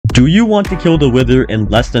Do you want to kill the wither in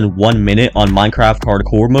less than 1 minute on Minecraft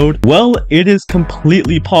hardcore mode? Well, it is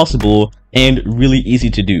completely possible and really easy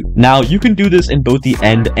to do. Now, you can do this in both the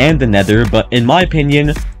end and the nether, but in my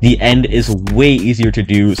opinion, the end is way easier to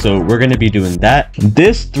do, so we're going to be doing that.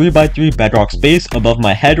 This 3x3 bedrock space above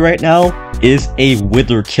my head right now is a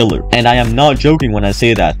wither killer, and I am not joking when I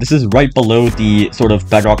say that. This is right below the sort of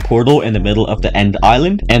bedrock portal in the middle of the end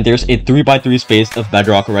island, and there's a 3x3 space of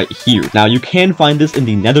bedrock right here. Now, you can find this in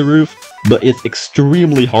the nether roof, but it's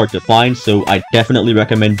extremely hard to find, so I definitely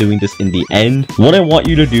recommend doing this in the end. What I want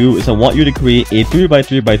you to do is I want you to create a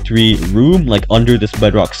 3x3x3 room like under this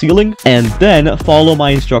bedrock ceiling, and then follow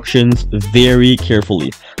my instructions very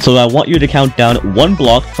carefully. So I want you to count down 1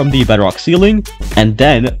 block from the bedrock ceiling, and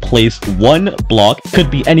then place 1 block,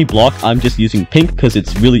 could be any block, I'm just using pink because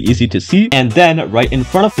it's really easy to see, and then right in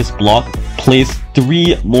front of this block, place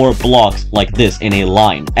 3 more blocks like this in a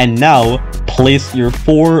line. And now, place your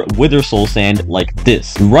 4 wither soul sand like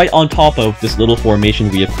this, right on top of this little formation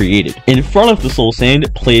we have created. In front of the soul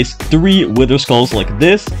sand, place 3 wither skulls like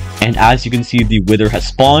this, and as you can see, the wither has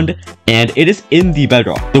spawned, and it is in the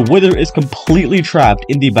bedrock. The wither is completely trapped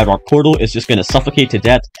in the bedrock portal, it's just gonna suffocate to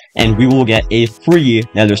death, and we will get a free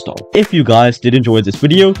nether star. If you guys did enjoy this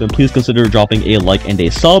video, then please consider dropping a like and a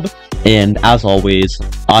sub, and as always,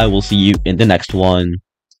 I will see you in the next one.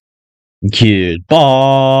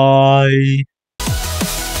 Goodbye!